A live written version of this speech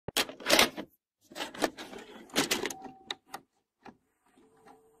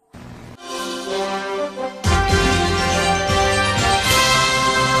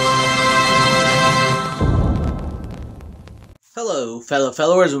Hello, fellow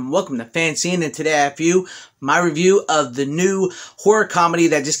followers, and welcome to FanZcene. And today I have for you my review of the new horror comedy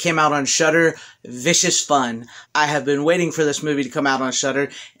that just came out on Shudder, Vicious Fun. I have been waiting for this movie to come out on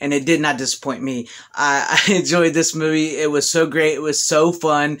Shudder, and it did not disappoint me. I enjoyed this movie. It was so great. It was so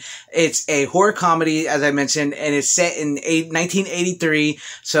fun. It's a horror comedy, as I mentioned, and it's set in 1983.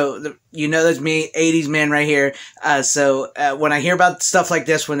 So, you know that's me, 80s man right here. When I hear about stuff like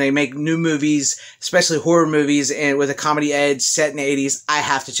this, when they make new movies, especially horror movies, and with a comedy edge set in the 80s, I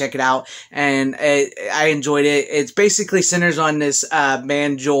have to check it out. And I enjoyed it. It basically centers on this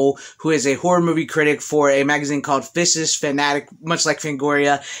man, Joel, who is a horror movie critic for a magazine called Vicious Fanatic, much like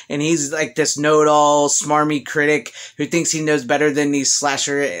Fangoria. And he's like this know-it-all, smarmy critic who thinks he knows better than these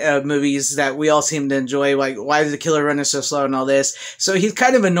slasher movies that we all seem to enjoy. Like, why is the killer running so slow and all this? So he's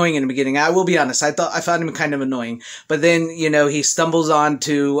kind of annoying in the beginning. I will be honest. I found him kind of annoying. But then, you know, he stumbles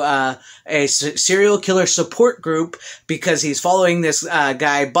onto a serial killer support group because he's following this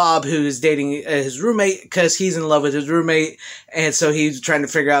guy, Bob, who's dating his roommate because he's in love with his roommate. And so he's trying to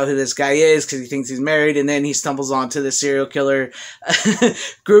figure out who this guy is because he thinks he's married. And then he stumbles onto the serial killer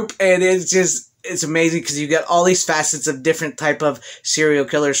group. And it's amazing because you get all these facets of different type of serial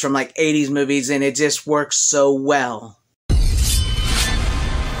killers from like 80s movies. And it just works so well.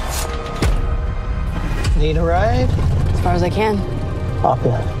 Need a ride? As far as I can. Hop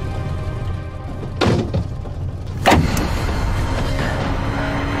in.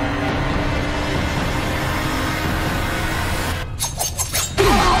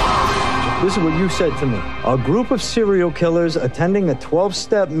 This is what you said to me. A group of serial killers attending a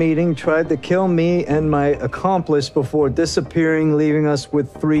 12-step meeting tried to kill me and my accomplice before disappearing, leaving us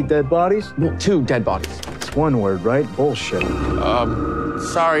with 3 dead bodies? No, 2 dead bodies. It's one word, right? Bullshit.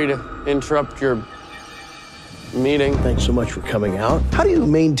 Sorry to interrupt your meeting. Thanks so much for coming out. How do you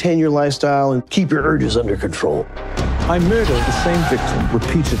maintain your lifestyle and keep your urges under control? I murdered the same victim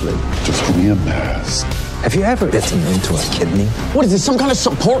repeatedly. Just give me a mask. Have you ever bitten into a kidney? What is this, some kind of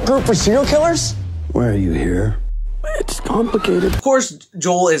support group for serial killers? Why are you here? It's complicated. Of course,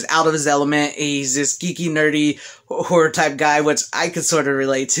 Joel is out of his element. He's this geeky, nerdy horror type guy, which I could sort of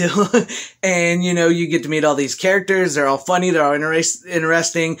relate to. And, you know, you get to meet all these characters. They're all funny. They're all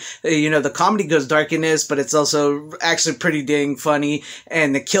interesting. You know, the comedy goes dark in this, but it's also actually pretty dang funny.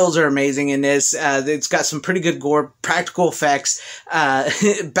 And the kills are amazing in this. It's got some pretty good gore, practical effects,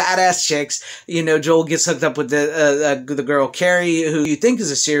 badass chicks. You know, Joel gets hooked up with the girl, Carrie, who you think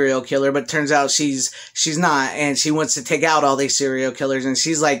is a serial killer, but turns out she's not. And she wants to take out all these serial killers. And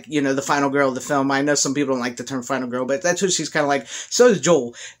she's like, you know, the final girl of the film. I know some people don't like the term final girl, but that's who she's kind of like. So is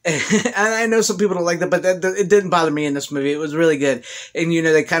Joel. And I know some people don't like that, but it didn't bother me in this movie. It was really good. And, you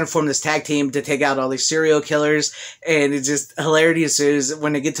know, they kind of form this tag team to take out all these serial killers. And it's just hilarity ensues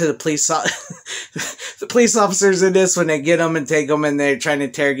when they get to the police, the police officers in this, when they get them and take them and they're trying to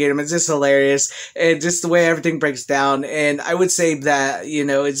interrogate them. It's just hilarious. And just the way everything breaks down. And I would say that, you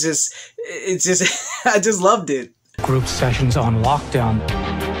know, it's just, I just loved it. Group sessions on lockdown.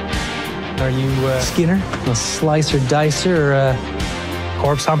 Are you Skinner? A slicer dicer or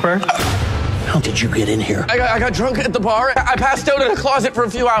corpse humper? How did you get in here? I got drunk at the bar. I passed out in a closet for a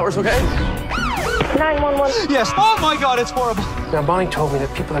few hours, okay? 911. Yes. Oh my God, it's horrible. Now, Bonnie told me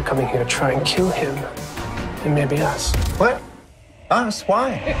that people are coming here to try and kill him. And maybe us. What? Us?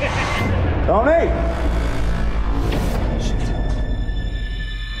 Why? Tony!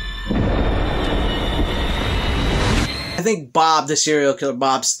 I think Bob, the serial killer,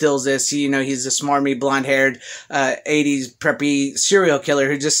 Bob stills this. You know, he's a smarmy, blonde-haired, 80s preppy serial killer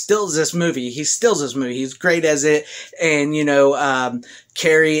who just stills this movie. He stills this movie. He's great as it. And, you know,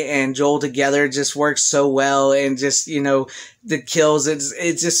 Carrie and Joel together just works so well. And just, you know, the kills,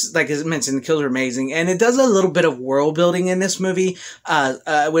 it's just, like I mentioned, the kills are amazing. And it does a little bit of world building in this movie.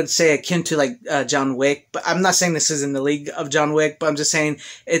 I would say akin to like John Wick, but I'm not saying this is in the league of John Wick, but I'm just saying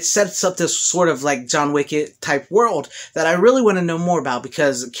it sets up this sort of like John Wick type world that I really want to know more about,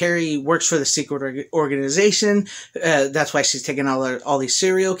 because Carrie works for the secret organization. That's why she's taking all these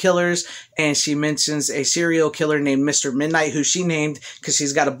serial killers. And she mentions a serial killer named Mr. Midnight, who she named because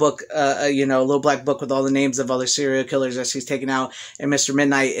she's got a book, you know, a little black book with all the names of all the serial killers that she's taken out. And Mr.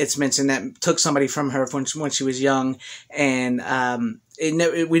 Midnight, it's mentioned that took somebody from her when she was young. And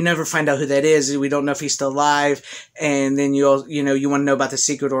we never find out who that is. We don't know if he's still alive. And then you want to know about the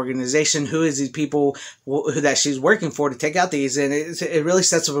secret organization. Who is these people that she's working for to take out these? And it really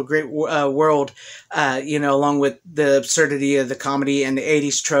sets up a great world, along with the absurdity of the comedy and the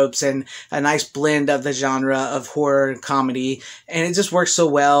 80s tropes and a nice blend of the genre of horror and comedy. And it just works so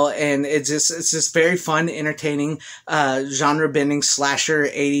well. And it's just very fun, entertaining, genre bending slasher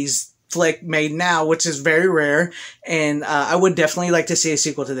 80s flick made now, which is very rare, and I would definitely like to see a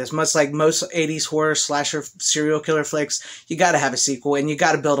sequel to this. Much like most 80s horror slasher serial killer flicks, you got to have a sequel, and you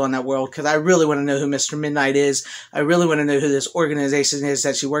got to build on that world, because I really want to know who Mr. Midnight is. I really want to know who this organization is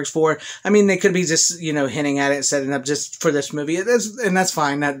that she works for. I mean, they could be just, you know, hinting at it, setting up just for this movie, and that's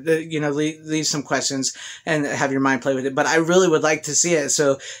fine. That, you know, leave some questions and have your mind play with it, but I really would like to see it.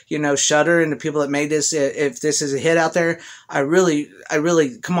 So, you know, Shudder and the people that made this, if this is a hit out there, I really,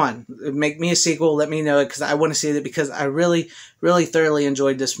 come on, make me a sequel, let me know it, because I want to see it, because I really thoroughly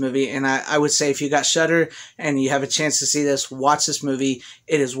enjoyed this movie. And I would say, if you got Shudder and you have a chance to see this, watch this movie.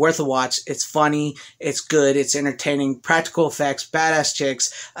 It is worth a watch. It's funny, it's good, it's entertaining, practical effects, badass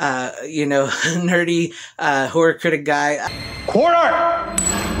chicks, you know, nerdy horror critic guy. Quarter!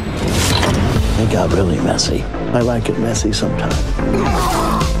 It got really messy. I like it messy sometimes.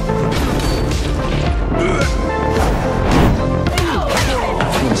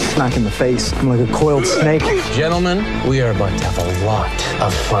 Smack in the face. I'm like a coiled snake. Gentlemen, we are about to have a lot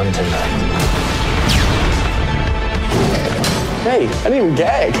of fun tonight. Hey, I didn't even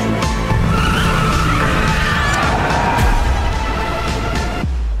gag.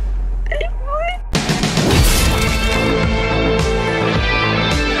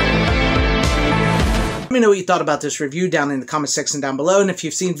 Let me know what you thought about this review down in the comment section down below, and if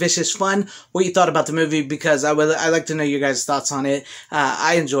you've seen Vicious Fun, what you thought about the movie, because I like to know your guys' thoughts on it.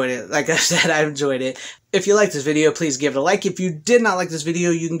 I enjoyed it. Like I said, I enjoyed it. If you liked this video, please give it a like. If you did not like this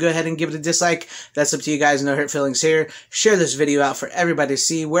video, you can go ahead and give it a dislike. That's up to you guys. No hurt feelings here. Share this video out for everybody to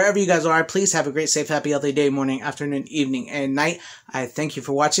see. Wherever you guys are, please have a great, safe, happy, healthy day, morning, afternoon, evening, and night. I thank you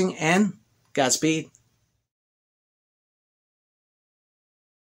for watching, and Godspeed.